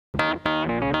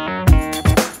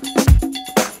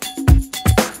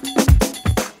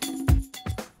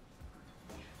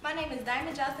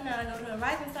Johnson and I go to the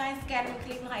Rising Science Academy,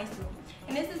 Cleveland High School.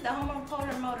 And this is the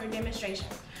homopolar motor demonstration.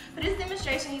 For this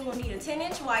demonstration, you will need a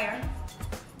 10-inch wire,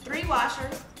 3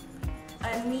 washers, a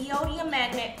neodymium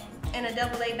magnet, and a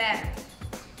AA battery.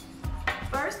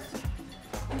 First,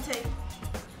 you take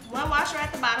 1 washer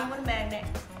at the bottom with a magnet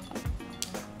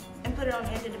and put it on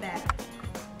the end of the battery.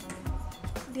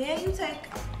 Then you take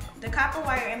the copper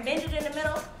wire and bend it in the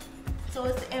middle so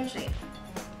it's the M shape.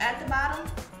 At the bottom,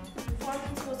 you form it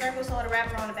into a circle so it'll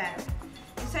wrap around the battery.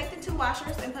 You take the 2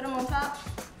 washers and put them on top,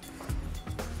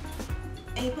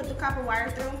 and you put the copper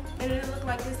wire through, and it'll look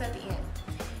like this at the end.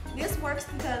 This works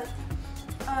because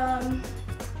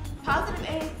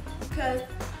because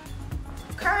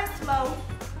currents flow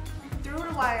through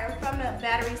the wire from the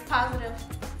battery's positive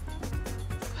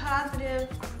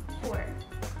port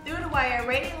through the wire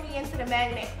radially into the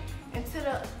magnet into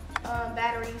the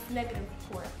battery's negative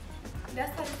port.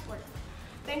 That's how this works.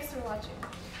 Thanks for watching.